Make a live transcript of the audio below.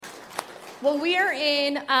Well, we are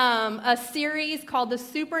in a series called The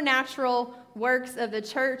Supernatural Works of the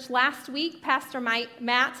Church. Last week, Pastor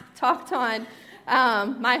Matt talked on,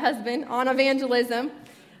 my husband, on evangelism.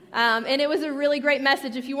 And it was a really great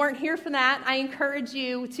message. If you weren't here for that, I encourage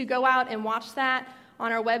you to go out and watch that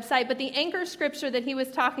on our website. But the anchor scripture that he was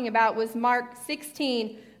talking about was Mark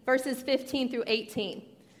 16, verses 15 through 18.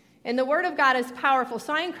 And the Word of God is powerful.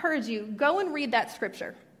 So I encourage you, go and read that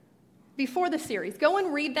scripture. Before the series, go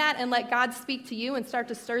and read that and let God speak to you and start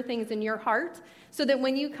to stir things in your heart so that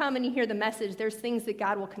when you come and you hear the message, there's things that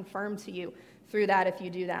God will confirm to you through that if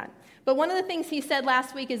you do that. But one of the things he said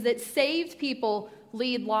last week is that saved people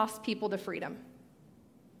lead lost people to freedom.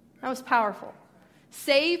 That was powerful.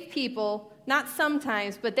 Saved people, not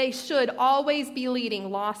sometimes, but they should always be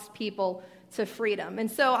leading lost people to freedom.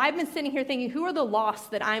 And so I've been sitting here thinking, who are the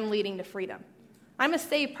lost that I'm leading to freedom? I'm a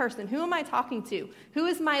saved person. Who am I talking to? Who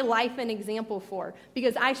is my life an example for?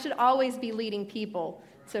 Because I should always be leading people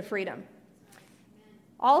to freedom.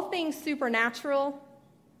 All things supernatural,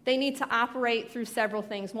 they need to operate through several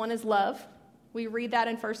things. One is love. We read that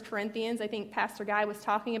in 1 Corinthians. I think Pastor Guy was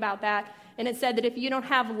talking about that. And it said that if you don't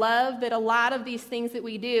have love, that a lot of these things that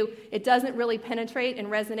we do, it doesn't really penetrate and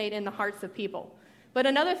resonate in the hearts of people. But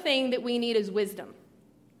another thing that we need is wisdom.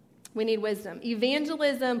 We need wisdom.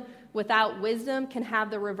 Evangelism without wisdom can have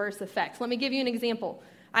the reverse effects. Let me give you an example.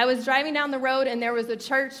 I was driving down the road and there was a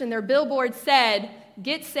church and their billboard said,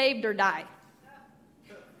 "Get saved or die."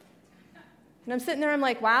 And I'm sitting there, I'm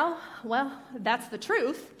like, wow, well, that's the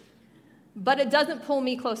truth, but it doesn't pull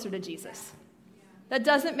me closer to Jesus. That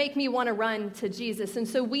doesn't make me want to run to Jesus. And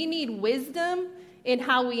so we need wisdom in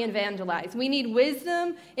how we evangelize. We need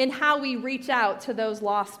wisdom in how we reach out to those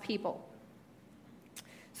lost people.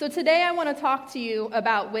 So today I want to talk to you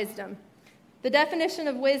about wisdom. The definition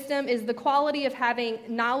of wisdom is the quality of having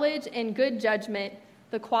knowledge and good judgment,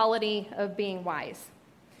 the quality of being wise.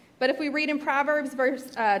 But if we read in Proverbs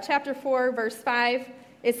chapter 4, verse 5,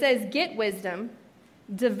 it says, "Get wisdom,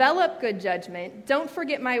 develop good judgment, don't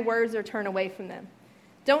forget my words or turn away from them.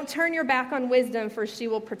 Don't turn your back on wisdom, for she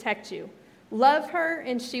will protect you. Love her,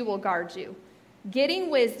 and she will guard you." Getting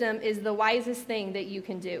wisdom is the wisest thing that you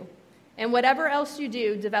can do. And whatever else you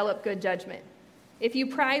do, develop good judgment. If you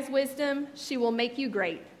prize wisdom, she will make you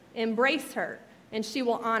great. Embrace her, and she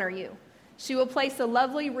will honor you. She will place a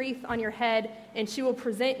lovely wreath on your head, and she will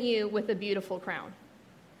present you with a beautiful crown.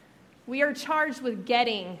 We are charged with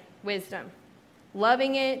getting wisdom,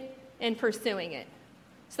 loving it, and pursuing it.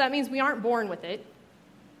 So that means we aren't born with it.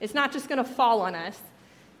 It's not just going to fall on us.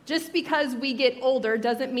 Just because we get older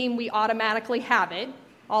doesn't mean we automatically have it,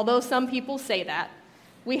 although some people say that.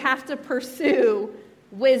 We have to pursue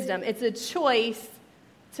wisdom. It's a choice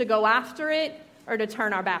to go after it or to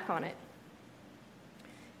turn our back on it.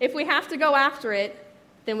 If we have to go after it,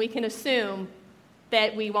 then we can assume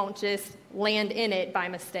that we won't just land in it by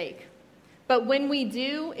mistake. But when we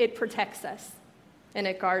do, it protects us and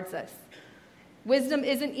it guards us. Wisdom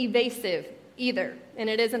isn't evasive either, and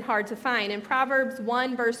it isn't hard to find. In Proverbs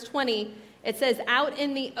 1, verse 20, it says, "Out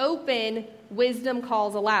in the open, wisdom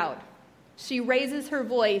calls aloud. She raises her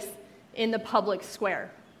voice in the public square."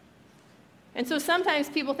 And so sometimes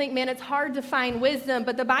people think, man, it's hard to find wisdom,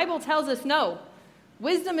 but the Bible tells us no.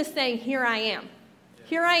 Wisdom is saying, here I am.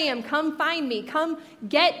 Here I am. Come find me. Come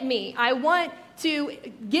get me. I want to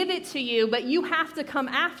give it to you, but you have to come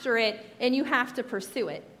after it and you have to pursue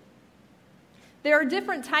it. There are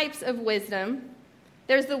different types of wisdom.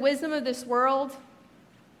 There's the wisdom of this world.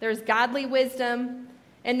 There's godly wisdom.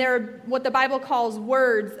 And there are what the Bible calls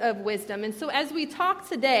words of wisdom. And so as we talk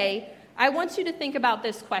today, I want you to think about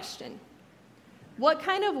this question. What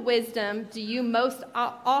kind of wisdom do you most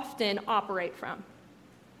often operate from?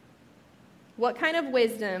 What kind of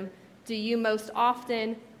wisdom do you most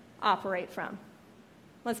often operate from?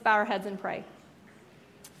 Let's bow our heads and pray.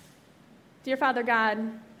 Dear Father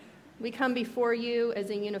God, we come before you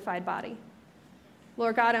as a unified body.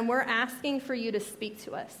 Lord God, and we're asking for you to speak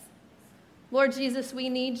to us. Lord Jesus, we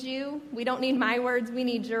need you. We don't need my words. We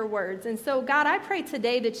need your words. And so, God, I pray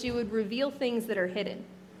today that you would reveal things that are hidden.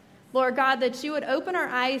 Lord God, that you would open our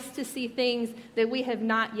eyes to see things that we have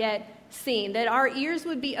not yet seen, that our ears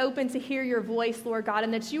would be open to hear your voice, Lord God,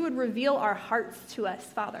 and that you would reveal our hearts to us,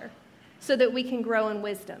 Father, so that we can grow in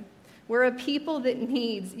wisdom. We're a people that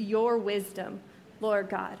needs your wisdom, Lord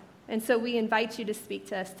God. And so we invite you to speak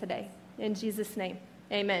to us today. In Jesus' name,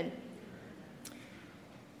 amen.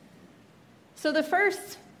 So the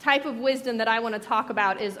first type of wisdom that I want to talk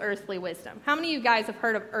about is earthly wisdom. How many of you guys have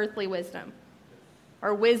heard of earthly wisdom?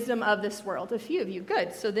 Or wisdom of this world? A few of you.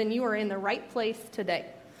 Good. So then you are in the right place today.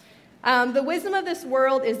 The wisdom of this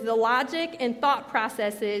world is the logic and thought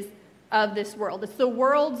processes of this world. It's the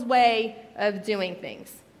world's way of doing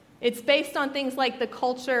things. It's based on things like the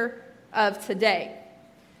culture of today.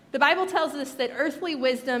 The Bible tells us that earthly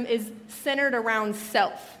wisdom is centered around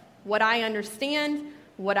self, what I understand,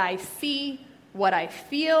 what I see, what I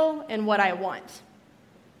feel, and what I want.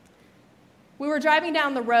 We were driving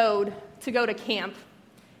down the road to go to camp,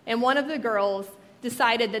 and one of the girls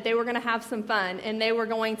decided that they were going to have some fun, and they were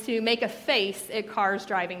going to make a face at cars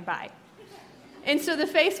driving by. And so the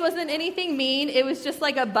face wasn't anything mean. It was just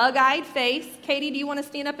like a bug-eyed face. Katie, do you want to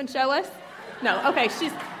stand up and show us? No, okay,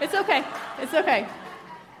 it's okay.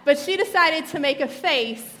 But she decided to make a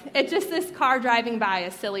face at just this car driving by,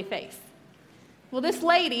 a silly face. Well, this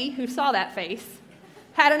lady who saw that face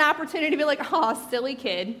had an opportunity to be like, oh, silly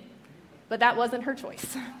kid, but that wasn't her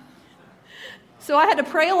choice. So I had to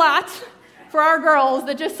pray a lot for our girls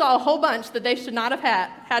that just saw a whole bunch that they should not have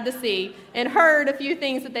had to see and heard a few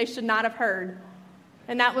things that they should not have heard.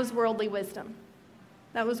 And that was worldly wisdom.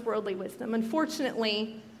 That was worldly wisdom.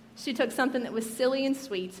 Unfortunately, she took something that was silly and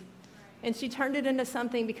sweet, and she turned it into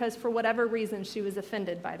something because for whatever reason she was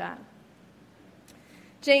offended by that.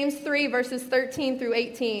 James 3, verses 13 through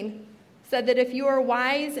 18 said that if you are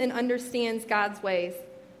wise and understands God's ways,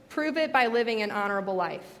 prove it by living an honorable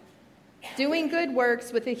life, doing good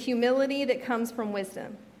works with a humility that comes from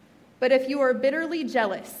wisdom. But if you are bitterly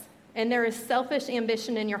jealous and there is selfish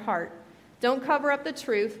ambition in your heart, don't cover up the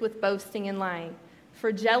truth with boasting and lying.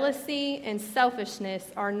 For jealousy and selfishness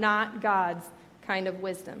are not God's kind of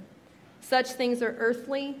wisdom. Such things are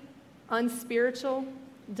earthly, unspiritual,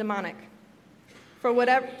 demonic. For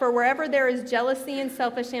wherever there is jealousy and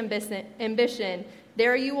selfish ambition,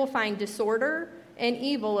 there you will find disorder and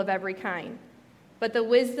evil of every kind. But the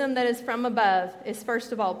wisdom that is from above is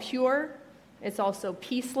first of all pure, it's also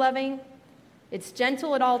peace-loving, it's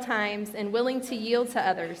gentle at all times and willing to yield to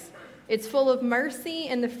others. It's full of mercy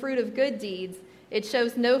and the fruit of good deeds. It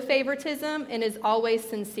shows no favoritism and is always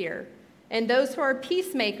sincere. And those who are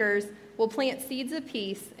peacemakers will plant seeds of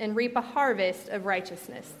peace and reap a harvest of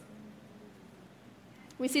righteousness.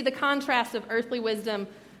 We see the contrast of earthly wisdom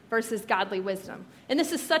versus godly wisdom. And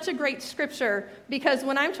this is such a great scripture because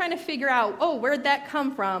when I'm trying to figure out, where'd that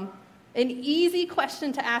come from? An easy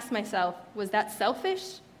question to ask myself, was that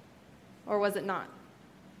selfish or was it not?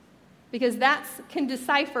 Because that can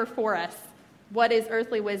decipher for us what is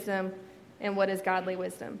earthly wisdom and what is godly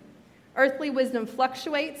wisdom. Earthly wisdom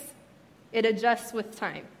fluctuates, it adjusts with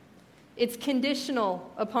time. It's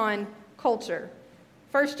conditional upon culture.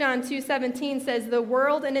 1 John 2:17 says, the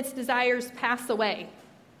world and its desires pass away.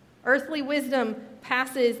 Earthly wisdom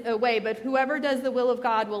passes away, but whoever does the will of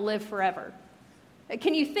God will live forever.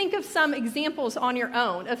 Can you think of some examples on your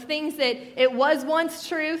own of things that it was once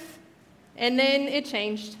truth, and then it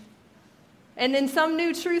changed? And then some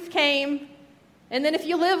new truth came, and then if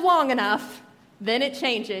you live long enough, then it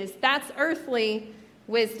changes. That's earthly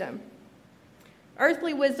wisdom.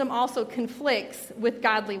 Earthly wisdom also conflicts with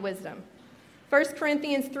godly wisdom. 1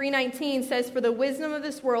 Corinthians 3:19 says, for the wisdom of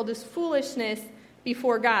this world is foolishness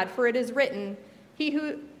before God, for it is written,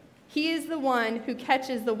 he is the one who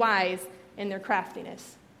catches the wise in their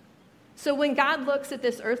craftiness. So when God looks at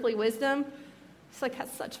this earthly wisdom, it's like,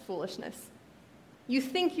 that's such foolishness. You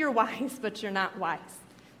think you're wise, but you're not wise.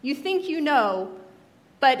 You think you know,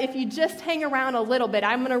 but if you just hang around a little bit,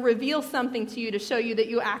 I'm going to reveal something to you to show you that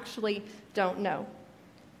you actually don't know.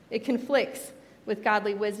 It conflicts with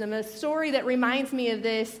godly wisdom. A story that reminds me of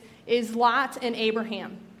this is Lot and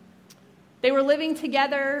Abraham. They were living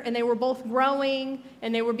together, and they were both growing,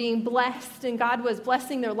 and they were being blessed, and God was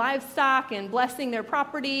blessing their livestock and blessing their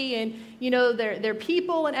property and, their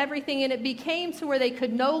people and everything, and it became to where they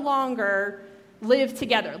could no longer live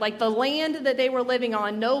together. Like the land that they were living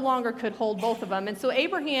on no longer could hold both of them. And so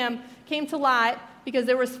Abraham came to Lot because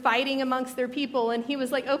there was fighting amongst their people, and he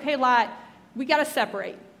was like, okay, Lot, we got to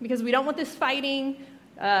separate because we don't want this fighting.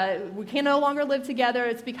 We can no longer live together.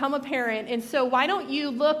 It's become apparent. And so why don't you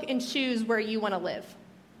look and choose where you want to live?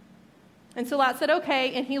 And so Lot said,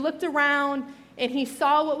 okay. And he looked around and he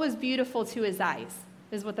saw what was beautiful to his eyes,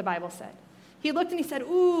 is what the Bible said. He looked and he said,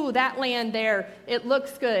 ooh, that land there, it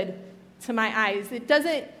looks good to my eyes. It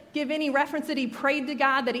doesn't give any reference that he prayed to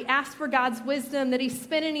God, that he asked for God's wisdom, that he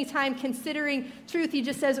spent any time considering truth. He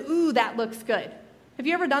just says, ooh, that looks good. Have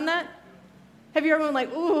you ever done that? Have you ever been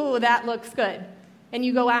like, ooh, that looks good? And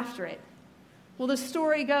you go after it. Well, the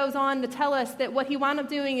story goes on to tell us that what he wound up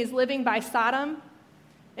doing is living by Sodom,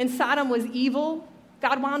 and Sodom was evil.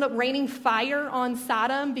 God wound up raining fire on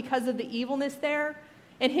Sodom because of the evilness there,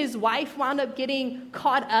 and his wife wound up getting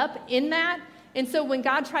caught up in that. And so when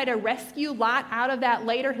God tried to rescue Lot out of that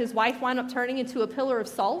later, his wife wound up turning into a pillar of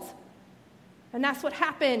salt. And that's what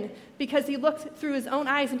happened because he looked through his own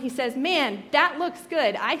eyes and he says, man, that looks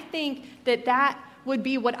good. I think that would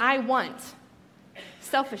be what I want.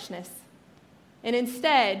 Selfishness. And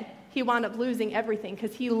instead, he wound up losing everything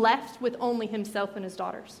because he left with only himself and his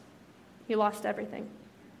daughters. He lost everything.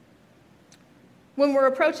 When we're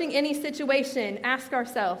approaching any situation, ask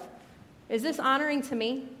ourselves, is this honoring to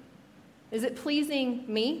me? Is it pleasing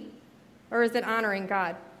me? Or is it honoring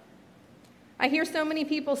God? I hear so many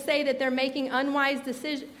people say that they're making unwise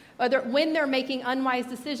decisions, or when they're making unwise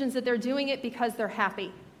decisions, that they're doing it because they're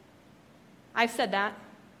happy. I've said that.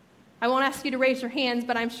 I won't ask you to raise your hands,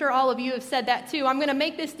 but I'm sure all of you have said that too. I'm going to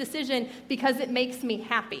make this decision because it makes me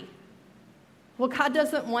happy. Well, God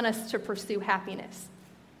doesn't want us to pursue happiness.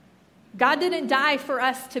 God didn't die for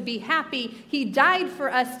us to be happy. He died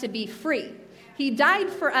for us to be free. He died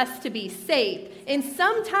for us to be saved. And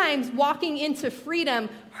sometimes walking into freedom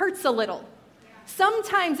hurts a little.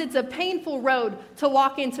 Sometimes it's a painful road to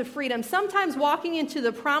walk into freedom. Sometimes walking into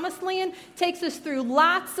the promised land takes us through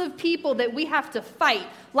lots of people that we have to fight,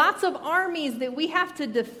 lots of armies that we have to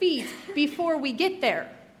defeat before we get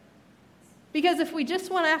there. Because if we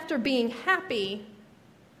just went after being happy,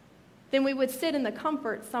 then we would sit in the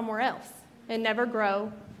comfort somewhere else and never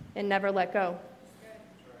grow and never let go.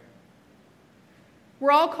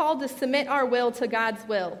 We're all called to submit our will to God's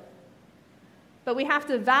will. But we have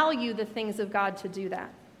to value the things of God to do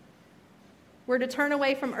that. We're to turn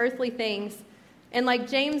away from earthly things. And like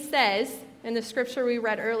James says in the scripture we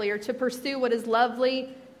read earlier, to pursue what is lovely,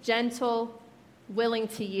 gentle, willing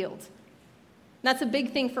to yield. And that's a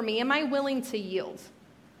big thing for me. Am I willing to yield?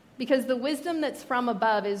 Because the wisdom that's from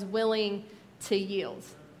above is willing to yield.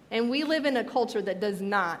 And we live in a culture that does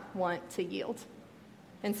not want to yield.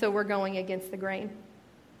 And so we're going against the grain.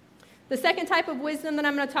 The second type of wisdom that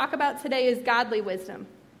I'm going to talk about today is godly wisdom.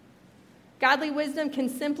 Godly wisdom can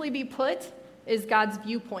simply be put as God's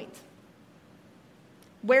viewpoint.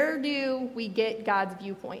 Where do we get God's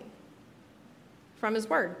viewpoint? From His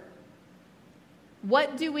Word.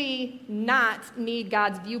 What do we not need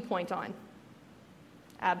God's viewpoint on?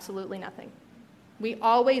 Absolutely nothing. We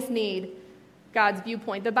always need God's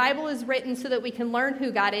viewpoint. The Bible is written so that we can learn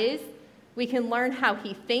who God is, we can learn how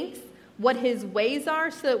He thinks, what His ways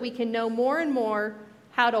are, so that we can know more and more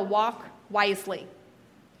how to walk wisely.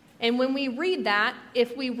 And when we read that,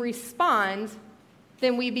 if we respond,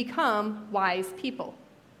 then we become wise people.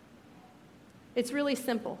 It's really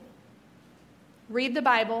simple. Read the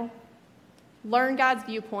Bible, learn God's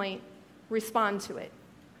viewpoint, respond to it.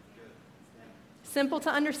 Simple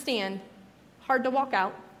to understand, hard to walk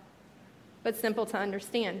out, but simple to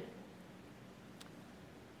understand.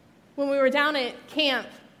 When we were down at camp,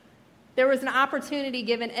 there was an opportunity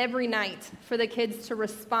given every night for the kids to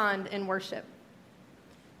respond in worship.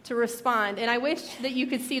 To respond. And I wish that you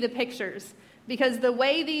could see the pictures, because the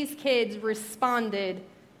way these kids responded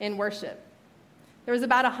in worship. There was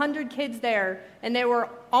about 100 kids there, and they were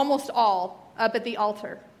almost all up at the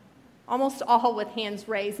altar. Almost all with hands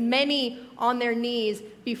raised. Many on their knees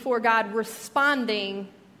before God, responding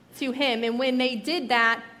to Him. And when they did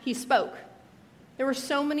that, He spoke. There were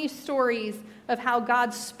so many stories of how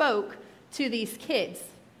God spoke to these kids,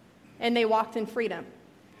 and they walked in freedom.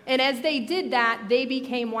 And as they did that, they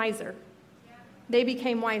became wiser. They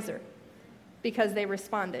became wiser because they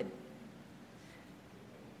responded.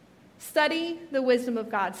 Study the wisdom of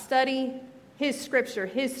God. Study His scripture,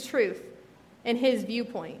 His truth, and His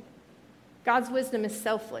viewpoint. God's wisdom is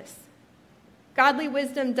selfless. Godly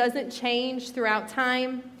wisdom doesn't change throughout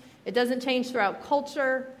time. It doesn't change throughout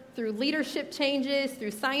culture, through leadership changes,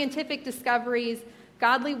 through scientific discoveries.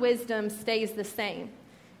 Godly wisdom stays the same.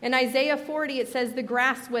 In Isaiah 40, it says, the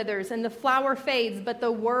grass withers and the flower fades, but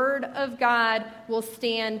the word of God will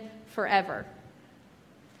stand forever.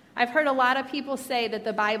 I've heard a lot of people say that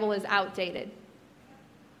the Bible is outdated.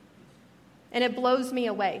 And it blows me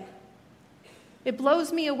away. It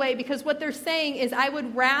blows me away because what they're saying is I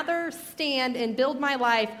would rather stand and build my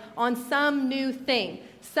life on some new thing,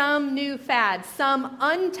 some new fad, some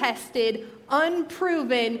untested,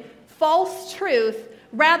 unproven, false truth,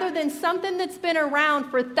 rather than something that's been around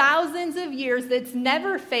for thousands of years, that's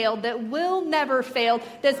never failed, that will never fail,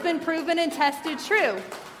 that's been proven and tested true.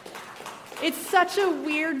 It's such a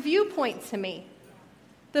weird viewpoint to me.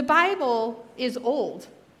 The Bible is old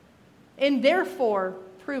and therefore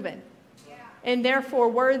proven and therefore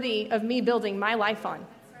worthy of me building my life on.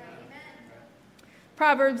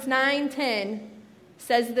 Proverbs 9:10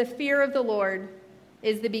 says, the fear of the Lord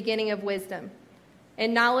is the beginning of wisdom,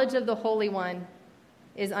 and knowledge of the Holy One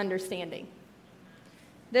is understanding.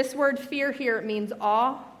 This word fear here, it means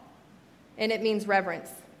awe and it means reverence.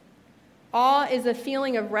 Awe is a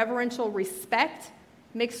feeling of reverential respect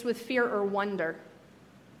mixed with fear or wonder.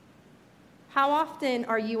 How often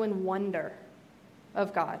are you in wonder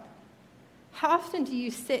of God? How often do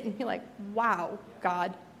you sit and be like, wow,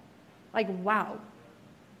 God? Like, wow.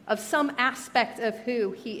 Of some aspect of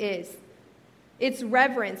who he is. It's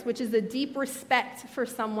reverence, which is a deep respect for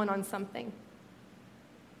someone on something.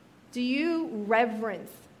 Do you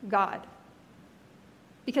reverence God?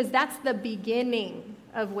 Because that's the beginning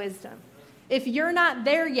of wisdom. If you're not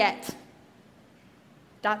there yet, ...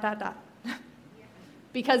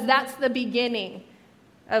 because that's the beginning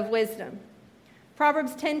of wisdom.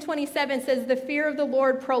 Proverbs 10:27 says, "The fear of the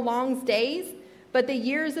Lord prolongs days, but the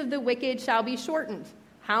years of the wicked shall be shortened."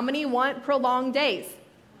 How many want prolonged days?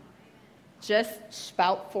 Just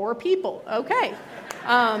about 4 people. Okay.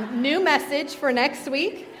 New message for next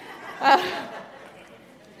week.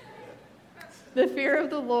 The fear of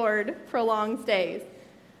the Lord prolongs days.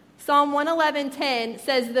 Psalm 111:10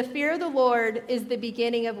 says, "The fear of the Lord is the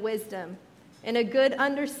beginning of wisdom, and a good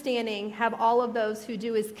understanding have all of those who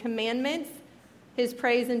do his commandments. His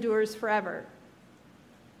praise endures forever."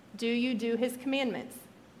 Do you do his commandments?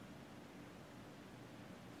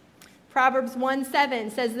 Proverbs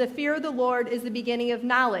 1:7 says, "The fear of the Lord is the beginning of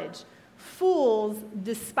knowledge. Fools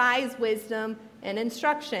despise wisdom and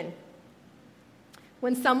instruction."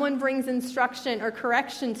 When someone brings instruction or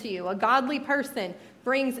correction to you, a godly person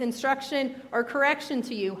brings instruction or correction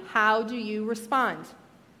to you, how do you respond?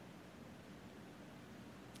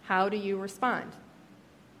 How do you respond?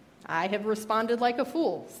 I have responded like a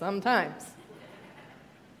fool sometimes.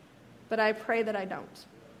 But I pray that I don't.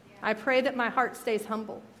 I pray that my heart stays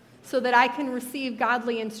humble so that I can receive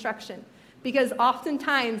godly instruction. Because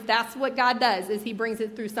oftentimes that's what God does, is he brings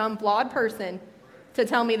it through some flawed person to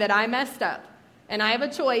tell me that I messed up. And I have a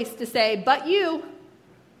choice to say, "But you,"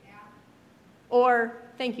 or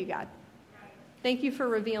 "Thank you, God. Thank you for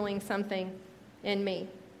revealing something in me."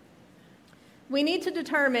 We need to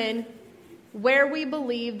determine where we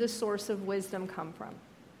believe the source of wisdom come from.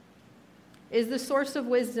 Is the source of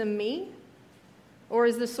wisdom me, or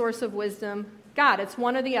is the source of wisdom God? It's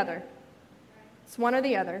one or the other. It's one or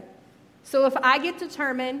the other. So if I get to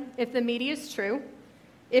determine if the media is true,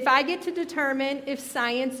 if I get to determine if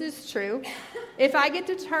science is true, if I get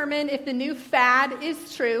to determine if the new fad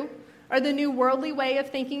is true, or the new worldly way of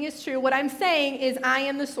thinking is true, what I'm saying is I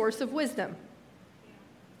am the source of wisdom.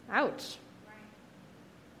 Ouch.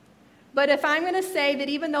 But if I'm going to say that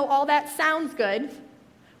even though all that sounds good,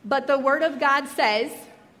 but the Word of God says,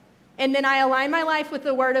 and then I align my life with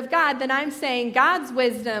the Word of God, then I'm saying God's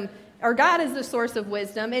wisdom, or God is the source of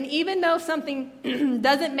wisdom, and even though something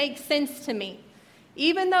doesn't make sense to me,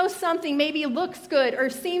 even though something maybe looks good or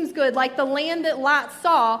seems good, like the land that Lot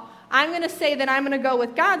saw, I'm going to say that I'm going to go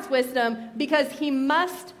with God's wisdom because he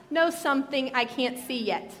must know something I can't see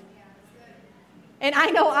yet. And I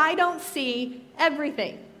know I don't see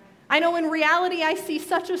everything. I know in reality I see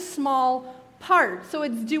such a small part. So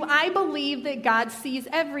it's, do I believe that God sees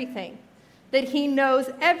everything? That he knows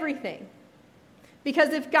everything?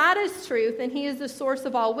 Because if God is truth and he is the source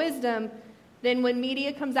of all wisdom, then when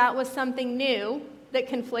media comes out with something new that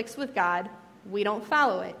conflicts with God, we don't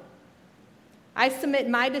follow it. I submit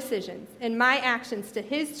my decisions and my actions to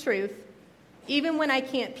his truth, even when I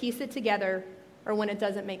can't piece it together or when it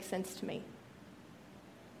doesn't make sense to me,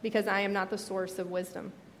 because I am not the source of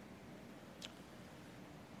wisdom.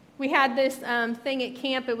 We had this thing at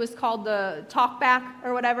camp. It was called the talk back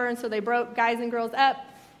or whatever, and so they broke guys and girls up,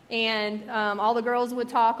 and all the girls would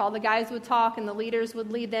talk, all the guys would talk, and the leaders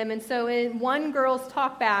would lead them. And so in one girl's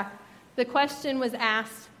talk back, the question was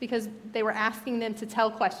asked, because they were asking them to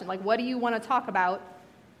tell questions, like, what do you want to talk about?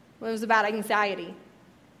 Well, it was about anxiety.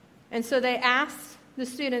 And so they asked the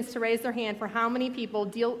students to raise their hand for how many people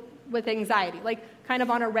deal with anxiety, like kind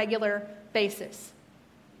of on a regular basis.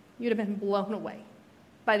 You'd have been blown away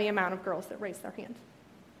by the amount of girls that raised their hand.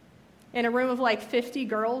 In a room of like 50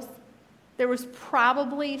 girls, there was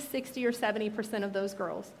probably 60 or 70% of those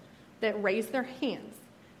girls that raised their hands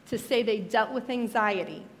to say they dealt with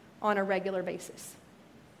anxiety on a regular basis.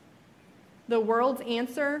 The world's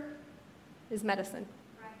answer is medicine.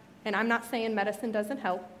 Right. And I'm not saying medicine doesn't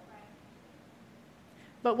help. Right.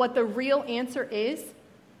 But what the real answer is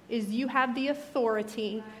you have the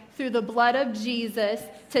authority through the blood of Jesus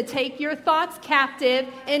to take your thoughts captive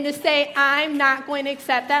and to say, I'm not going to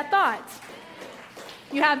accept that thought.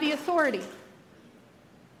 You have the authority.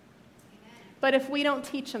 But if we don't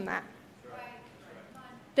teach them that,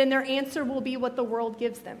 then their answer will be what the world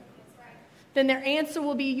gives them. Then their answer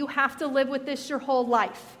will be, you have to live with this your whole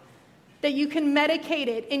life. That you can medicate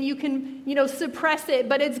it and you can, suppress it,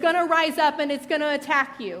 but it's going to rise up and it's going to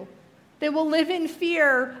attack you. They will live in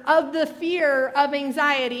fear of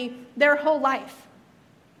anxiety their whole life.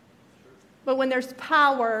 But when there's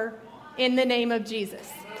power in the name of Jesus,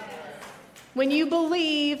 when you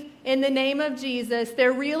believe in the name of Jesus,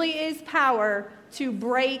 there really is power to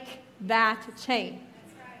break that chain.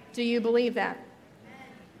 Do you believe that?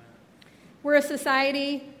 We're a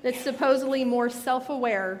society that's supposedly more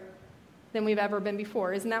self-aware than we've ever been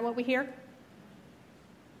before. Isn't that what we hear?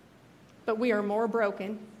 But we are more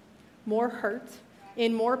broken, more hurt,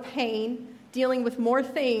 in more pain, dealing with more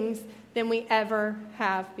things than we ever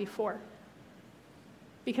have before.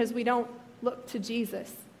 Because we don't look to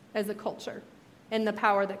Jesus as a culture and the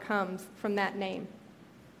power that comes from that name.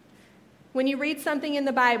 When you read something in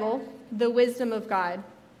the Bible, the wisdom of God,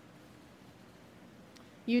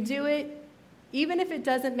 you do it even if it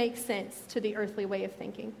doesn't make sense to the earthly way of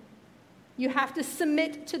thinking. You have to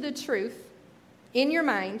submit to the truth in your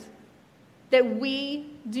mind that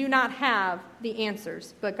we do not have the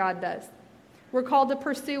answers, but God does. We're called to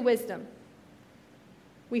pursue wisdom.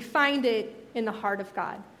 We find it in the heart of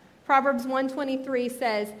God. Proverbs 1:23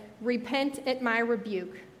 says, "Repent at my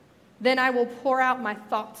rebuke, then I will pour out my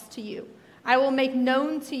thoughts to you. I will make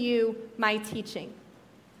known to you my teaching."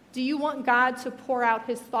 Do you want God to pour out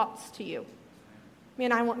his thoughts to you?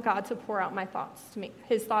 Man, I want God to pour out my thoughts to me,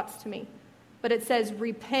 his thoughts to me. But it says,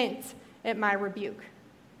 repent at my rebuke.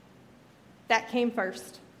 That came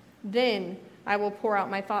first. Then I will pour out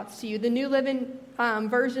my thoughts to you. The New Living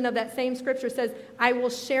version of that same scripture says, I will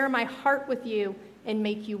share my heart with you and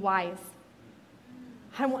make you wise.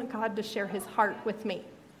 I want God to share his heart with me.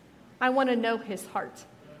 I want to know his heart.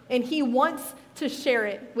 And he wants to share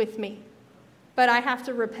it with me. But I have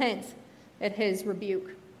to repent at his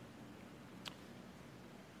rebuke.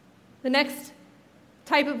 The next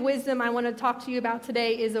type of wisdom I want to talk to you about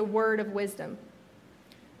today is a word of wisdom.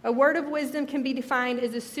 A word of wisdom can be defined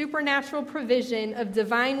as a supernatural provision of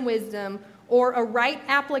divine wisdom or a right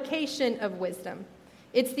application of wisdom.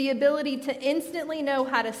 It's the ability to instantly know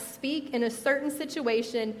how to speak in a certain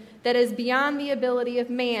situation that is beyond the ability of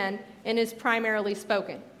man and is primarily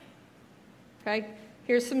spoken. Okay?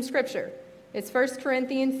 Here's some scripture. It's 1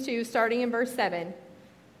 Corinthians 2, starting in verse 7.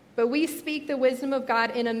 But we speak the wisdom of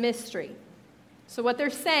God in a mystery. So what they're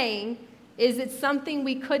saying is it's something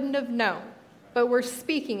we couldn't have known, but we're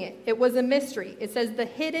speaking it. It was a mystery. It says the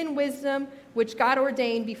hidden wisdom which God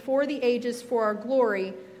ordained before the ages for our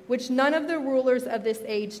glory, which none of the rulers of this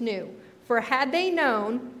age knew. For had they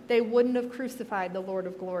known, they wouldn't have crucified the Lord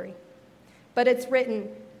of glory. But it's written,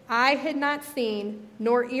 eye had not seen,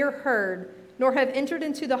 nor ear heard, nor have entered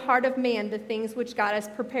into the heart of man the things which God has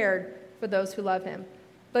prepared for those who love him.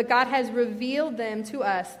 But God has revealed them to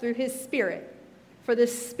us through his Spirit. For the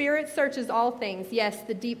Spirit searches all things, yes,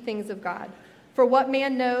 the deep things of God. For what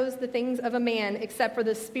man knows the things of a man except for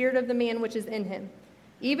the spirit of the man which is in him?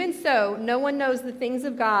 Even so, no one knows the things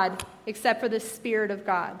of God except for the Spirit of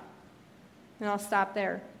God. And I'll stop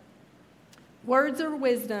there. Words of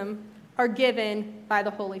wisdom are given by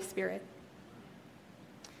the Holy Spirit.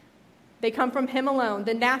 They come from him alone.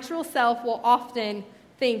 The natural self will often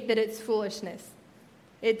think that it's foolishness.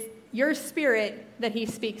 It's your spirit that he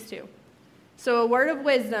speaks to. So a word of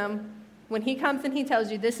wisdom, when he comes and he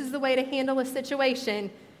tells you this is the way to handle a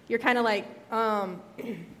situation, you're kind of like,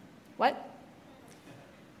 what?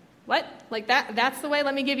 What? Like that's the way?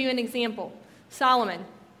 Let me give you an example. Solomon.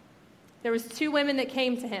 There was 2 women that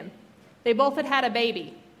came to him. They both had a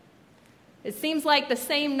baby. It seems like the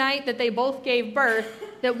same night that they both gave birth,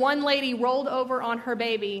 that one lady rolled over on her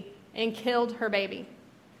baby and killed her baby.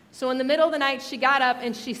 So in the middle of the night, she got up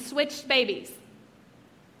and she switched babies.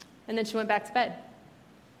 And then she went back to bed.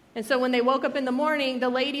 And so when they woke up in the morning, the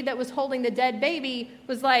lady that was holding the dead baby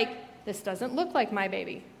was like, this doesn't look like my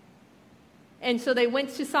baby. And so they went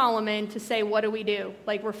to Solomon to say, what do we do?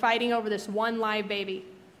 Like, we're fighting over this one live baby.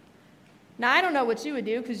 Now, I don't know what you would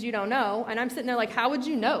do because you don't know. And I'm sitting there like, how would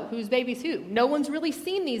you know whose baby's who? No one's really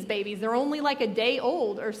seen these babies. They're only like a day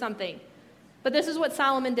old or something. But this is what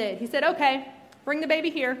Solomon did. He said, okay, bring the baby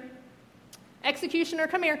here. Executioner,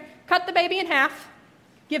 come here. Cut the baby in half.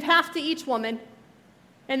 Give half to each woman.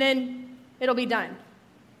 And then it'll be done.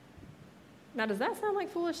 Now, does that sound like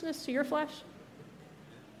foolishness to your flesh?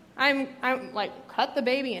 I'm like, cut the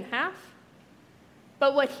baby in half?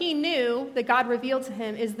 But what he knew that God revealed to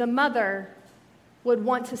him is the mother would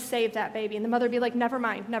want to save that baby. And the mother would be like, never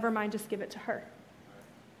mind, just give it to her.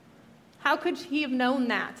 How could he have known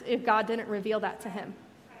that if God didn't reveal that to him?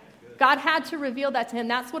 God had to reveal that to him.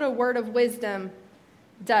 That's what a word of wisdom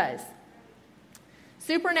does.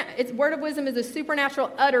 Word of wisdom is a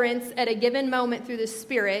supernatural utterance at a given moment through the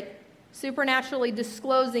Spirit, supernaturally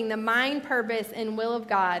disclosing the mind, purpose, and will of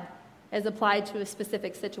God as applied to a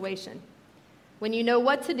specific situation. When you know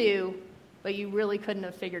what to do, but you really couldn't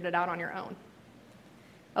have figured it out on your own.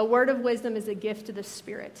 A word of wisdom is a gift of the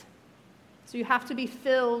Spirit. So you have to be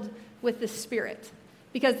filled with the Spirit,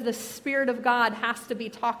 because the Spirit of God has to be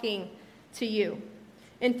talking to you.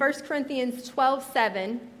 In 1 Corinthians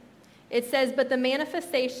 12:7, it says, "But the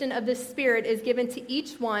manifestation of the Spirit is given to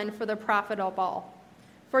each one for the profit of all.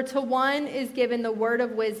 For to one is given the word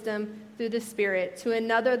of wisdom through the Spirit, to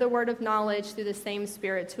another the word of knowledge through the same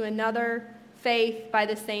Spirit, to another faith by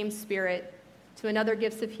the same Spirit, to another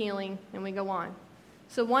gifts of healing," and we go on.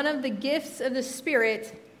 So one of the gifts of the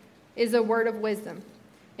Spirit is a word of wisdom.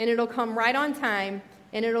 And it'll come right on time,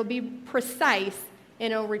 and it'll be precise,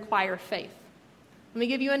 and it'll require faith. Let me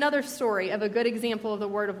give you another story of a good example of the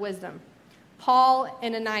word of wisdom. Paul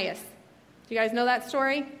and Ananias. Do you guys know that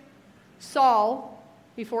story? Saul,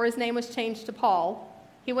 before his name was changed to Paul,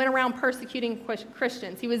 he went around persecuting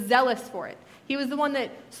Christians. He was zealous for it. He was the one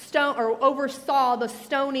that oversaw the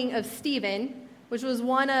stoning of Stephen, which was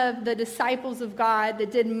one of the disciples of God that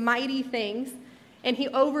did mighty things. And he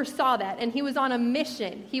oversaw that, and he was on a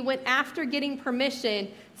mission. He went after getting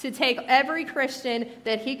permission to take every Christian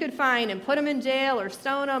that he could find and put him in jail or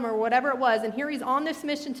stone him or whatever it was. And here he's on this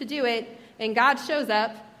mission to do it, and God shows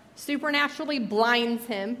up, supernaturally blinds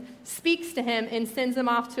him, speaks to him, and sends him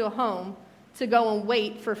off to a home to go and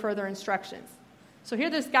wait for further instructions. So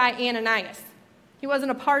here this guy, Ananias, he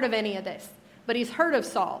wasn't a part of any of this, but he's heard of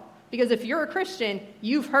Saul. Because if you're a Christian,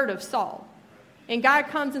 you've heard of Saul. And God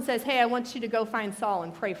comes and says, "Hey, I want you to go find Saul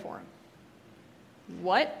and pray for him."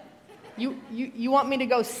 What? You want me to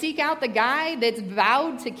go seek out the guy that's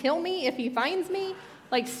vowed to kill me if he finds me?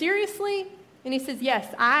 Like, seriously? And he says,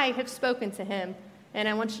 "Yes, I have spoken to him, and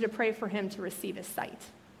I want you to pray for him to receive his sight."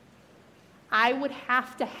 I would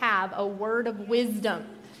have to have a word of wisdom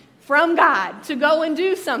from God to go and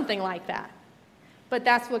do something like that. But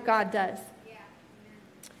that's what God does.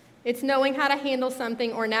 It's knowing how to handle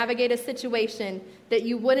something or navigate a situation that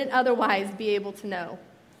you wouldn't otherwise be able to know.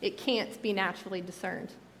 It can't be naturally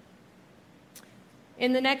discerned.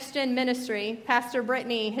 In the Next Gen ministry, Pastor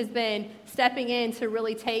Brittany has been stepping in to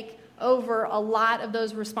really take over a lot of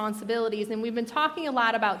those responsibilities, and we've been talking a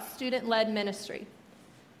lot about student-led ministry.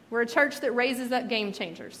 We're a church that raises up game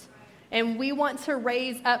changers, and we want to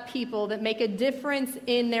raise up people that make a difference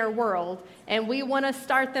in their world, and we want to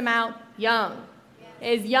start them out young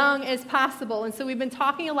as possible. And so we've been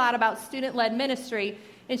talking a lot about student-led ministry.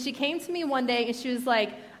 And she came to me one day and she was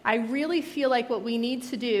like, "I really feel like what we need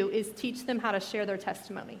to do is teach them how to share their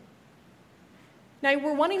testimony." Now,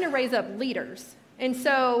 we're wanting to raise up leaders. And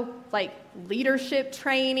so, like, leadership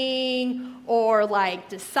training or, like,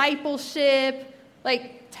 discipleship,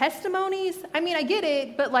 like, testimonies, I mean, I get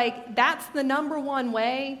it, but, like, that's the number one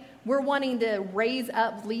way we're wanting to raise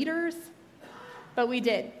up leaders. But we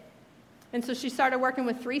did. And so she started working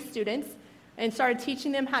with 3 students and started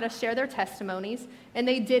teaching them how to share their testimonies, and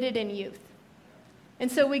they did it in youth. And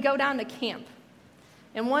so we go down to camp,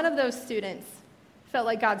 and one of those students felt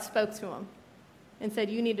like God spoke to him and said,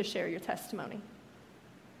 "You need to share your testimony."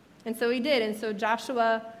 And so he did, and so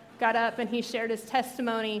Joshua got up and he shared his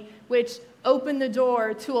testimony, which opened the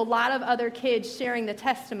door to a lot of other kids sharing the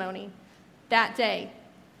testimony that day,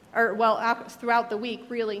 throughout the week,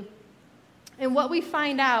 really. And what we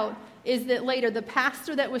find out is that later the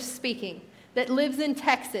pastor that was speaking, that lives in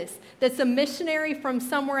Texas, that's a missionary from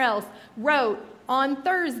somewhere else, wrote, "On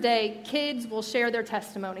Thursday, kids will share their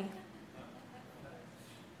testimony."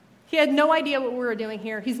 He had no idea what we were doing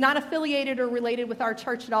here. He's not affiliated or related with our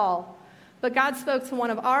church at all. But God spoke to one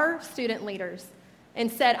of our student leaders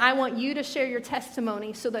and said, "I want you to share your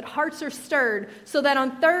testimony so that hearts are stirred, so that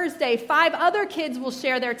on Thursday, 5 other kids will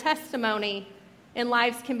share their testimony and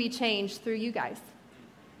lives can be changed through you guys."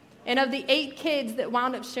 And of the 8 kids that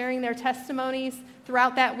wound up sharing their testimonies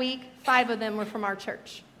throughout that week, 5 of them were from our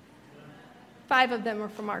church. 5 of them were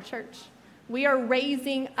from our church. We are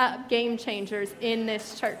raising up game changers in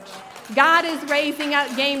this church. God is raising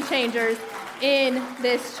up game changers in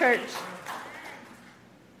this church.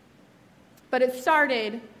 But it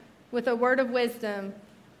started with a word of wisdom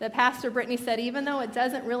that Pastor Brittany said, even though it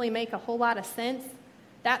doesn't really make a whole lot of sense,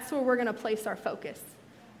 that's where we're going to place our focus.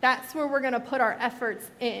 That's where we're going to put our efforts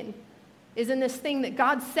in, is in this thing that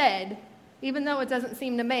God said, even though it doesn't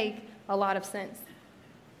seem to make a lot of sense.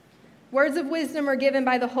 Words of wisdom are given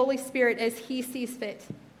by the Holy Spirit as He sees fit.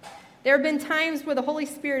 There have been times where the Holy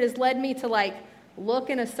Spirit has led me to, look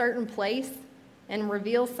in a certain place and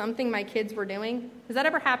reveal something my kids were doing. Has that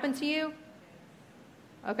ever happened to you?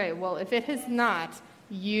 Okay, well, if it has not,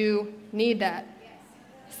 you need that.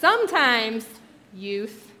 Sometimes,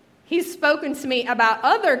 youth, He's spoken to me about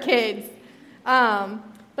other kids.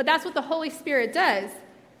 But that's what the Holy Spirit does.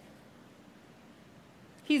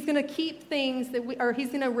 He's going to keep things he's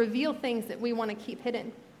going to reveal things that we want to keep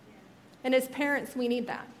hidden. And as parents, we need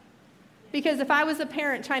that. Because if I was a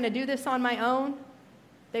parent trying to do this on my own,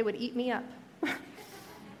 they would eat me up.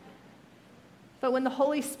 But when the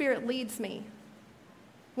Holy Spirit leads me,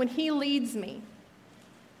 when he leads me,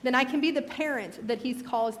 then I can be the parent that he's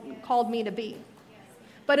called me to be.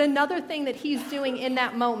 But another thing that he's doing in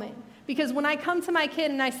that moment, because when I come to my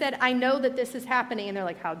kid and I said, I know that this is happening, and they're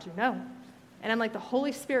like, how'd you know? And I'm like, the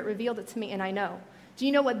Holy Spirit revealed it to me, and I know. Do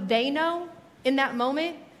you know what they know in that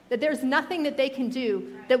moment? That there's nothing that they can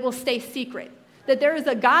do that will stay secret. That there is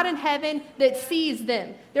a God in heaven that sees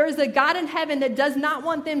them. There is a God in heaven that does not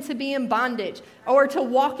want them to be in bondage or to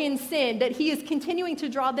walk in sin. That he is continuing to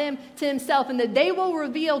draw them to himself, and that they will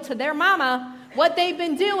reveal to their mama what they've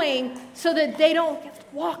been doing so that they don't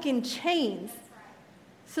walk in chains,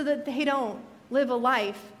 so that they don't live a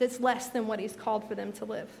life that's less than what he's called for them to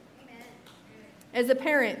live. Amen. As a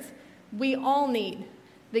parent, we all need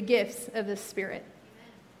the gifts of the Spirit.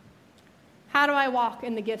 Amen. How do I walk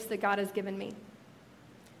in the gifts that God has given me?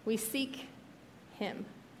 We seek him.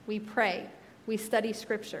 We pray. We study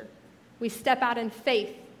Scripture. We step out in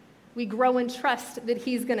faith. We grow in trust that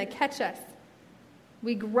he's going to catch us.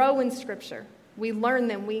 We grow in Scripture. We learn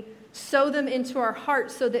them. We sow them into our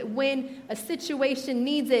hearts so that when a situation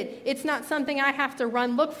needs it, it's not something I have to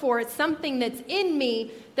look for. It's something that's in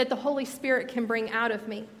me that the Holy Spirit can bring out of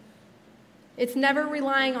me. It's never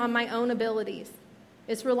relying on my own abilities.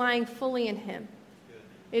 It's relying fully in him.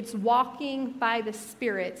 It's walking by the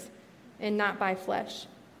Spirit and not by flesh.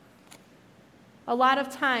 A lot of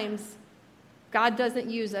times, God doesn't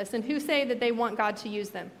use us. And who say that they want God to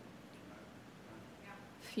use them?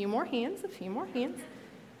 A few more hands.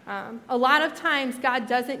 A lot of times, God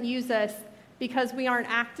doesn't use us because we aren't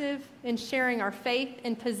active in sharing our faith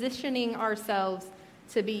and positioning ourselves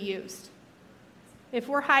to be used. If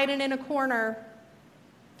we're hiding in a corner,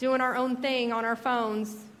 doing our own thing on our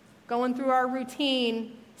phones, going through our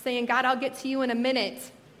routine, saying, God, I'll get to you in a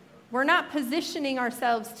minute, we're not positioning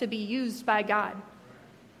ourselves to be used by God.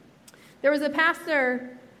 There was a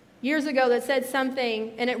pastor years ago that said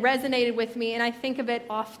something, and it resonated with me, and I think of it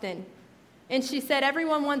often. And she said,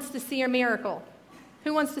 everyone wants to see a miracle.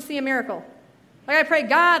 Who wants to see a miracle? Like I pray,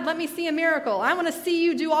 God, let me see a miracle. I want to see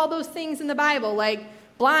you do all those things in the Bible, like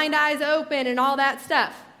blind eyes open and all that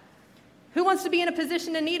stuff. Who wants to be in a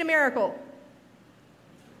position to need a miracle?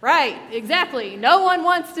 Right, exactly. No one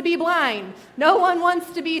wants to be blind. No one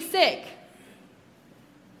wants to be sick.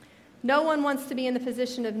 No one wants to be in the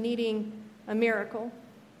position of needing a miracle.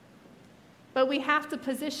 But we have to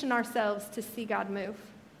position ourselves to see God move.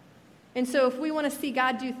 And so if we want to see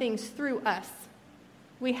God do things through us,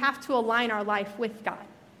 we have to align our life with God.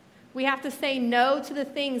 We have to say no to the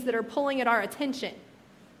things that are pulling at our attention,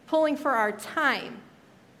 pulling for our time.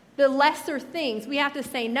 The lesser things, we have to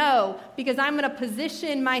say no, because I'm going to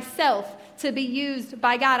position myself to be used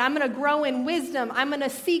by God. I'm going to grow in wisdom. I'm going to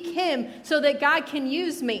seek him so that God can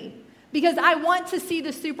use me, because I want to see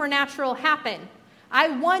the supernatural happen. I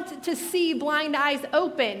want to see blind eyes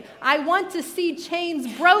open. I want to see chains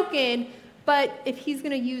broken, but if he's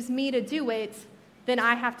going to use me to do it, then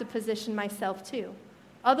I have to position myself too.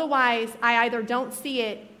 Otherwise, I either don't see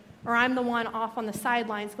it, or I'm the one off on the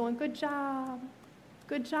sidelines going, good job,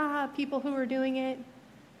 people who are doing it.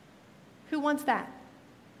 Who wants that?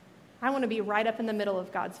 I want to be right up in the middle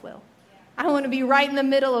of God's will. I want to be right in the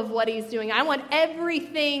middle of what he's doing. I want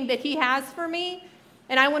everything that he has for me,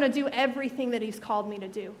 and I want to do everything that he's called me to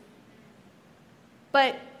do.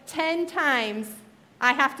 But 10 times,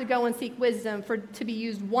 I have to go and seek wisdom to be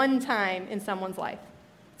used one time in someone's life.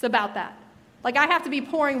 It's about that. Like I have to be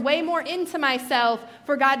pouring way more into myself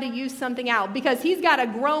for God to use something out, because he's got to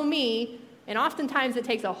grow me, and oftentimes it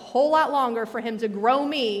takes a whole lot longer for him to grow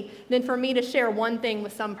me than for me to share one thing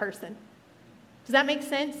with some person. Does that make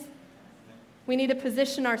sense? We need to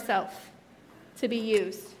position ourselves to be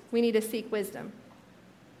used. We need to seek wisdom.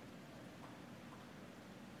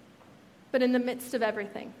 But in the midst of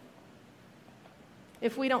everything,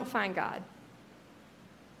 if we don't find God,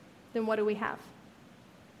 then what do we have?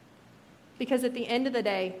 Because at the end of the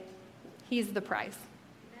day, he's the prize.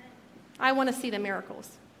 I want to see the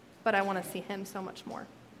miracles, but I want to see him so much more.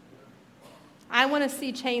 I want to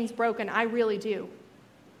see chains broken. I really do.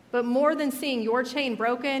 But more than seeing your chain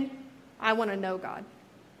broken, I want to know God.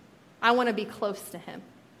 I want to be close to him,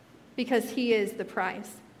 because he is the prize.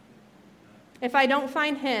 If I don't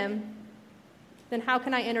find him, then how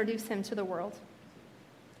can I introduce him to the world?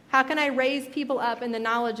 How can I raise people up in the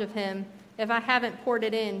knowledge of him if I haven't poured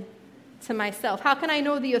it in to myself? How can I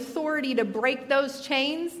know the authority to break those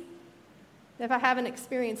chains if I haven't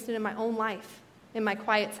experienced it in my own life, in my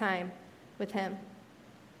quiet time with him?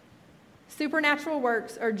 Supernatural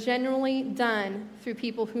works are generally done through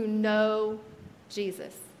people who know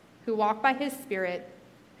Jesus, who walk by his Spirit,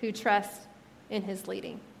 who trust in his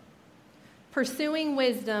leading. Pursuing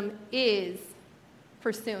wisdom is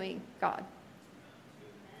pursuing God.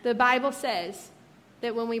 The Bible says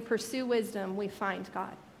that when we pursue wisdom, we find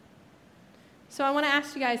God. So I want to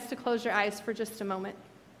ask you guys to close your eyes for just a moment.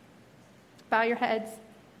 Bow your heads.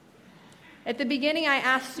 At the beginning, I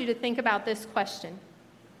asked you to think about this question.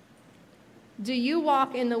 Do you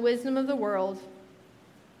walk in the wisdom of the world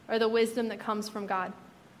or the wisdom that comes from God?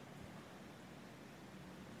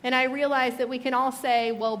 And I realize that we can all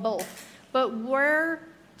say, well, both. But where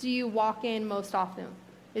do you walk in most often?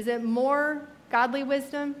 Is it more godly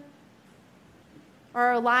wisdom? Are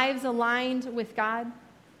our lives aligned with God?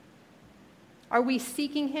 Are we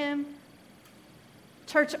seeking him?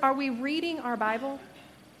 Church, are we reading our Bible?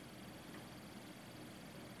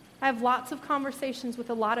 I have lots of conversations with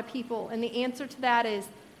a lot of people, and the answer to that is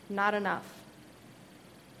not enough.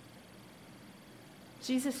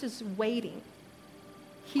 Jesus is waiting.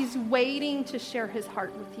 He's waiting to share his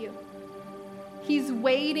heart with you. He's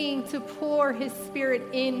waiting to pour his Spirit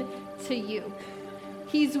into you.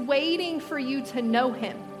 He's waiting for you to know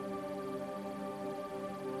him.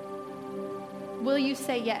 Will you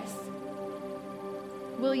say yes?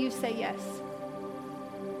 Will you say yes?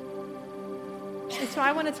 And so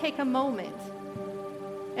I want to take a moment,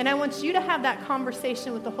 and I want you to have that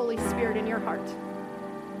conversation with the Holy Spirit in your heart.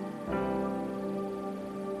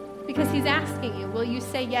 Because he's asking you, will you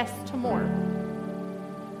say yes to more?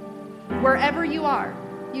 Wherever you are,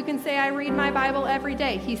 you can say, I read my Bible every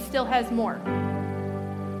day. He still has more.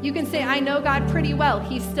 You can say, I know God pretty well.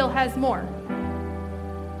 He still has more.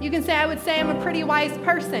 You can say, I would say I'm a pretty wise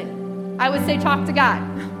person. I would say, talk to God.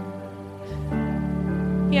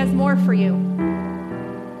 He has more for you.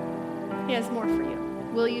 He has more for you.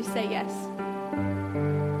 Will you say yes?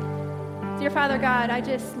 Dear Father God, I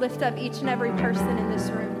just lift up each and every person in this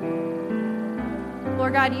room.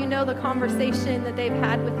 Lord God, you know the conversation that they've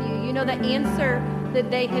had with you. You know the answer that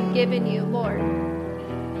they have given you, Lord.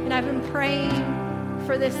 And I've been praying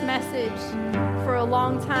for this message for a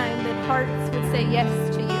long time, that hearts would say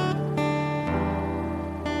yes to you.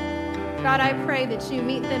 God, I pray that you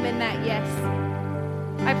meet them in that yes.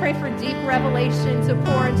 I pray for deep revelation to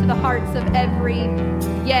pour into the hearts of every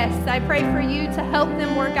yes. I pray for you to help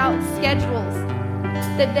them work out schedules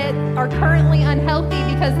that are currently unhealthy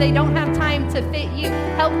because they don't have time to fit you.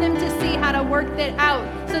 Help them to see how to work that out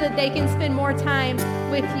so that they can spend more time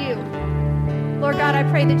with you. Lord God, I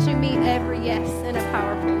pray that you meet every yes in a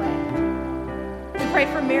powerful way. We pray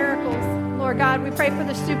for miracles. Lord God, we pray for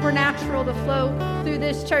the supernatural to flow through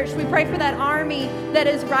this church. We pray for that army that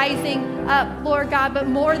is rising up, Lord God. But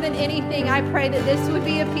more than anything, I pray that this would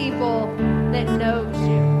be a people that knows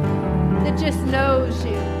you, that just knows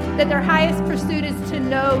you, that their highest pursuit is to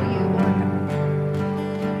know you, Lord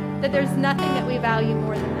God. That there's nothing that we value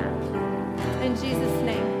more than that. In Jesus'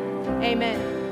 name, amen.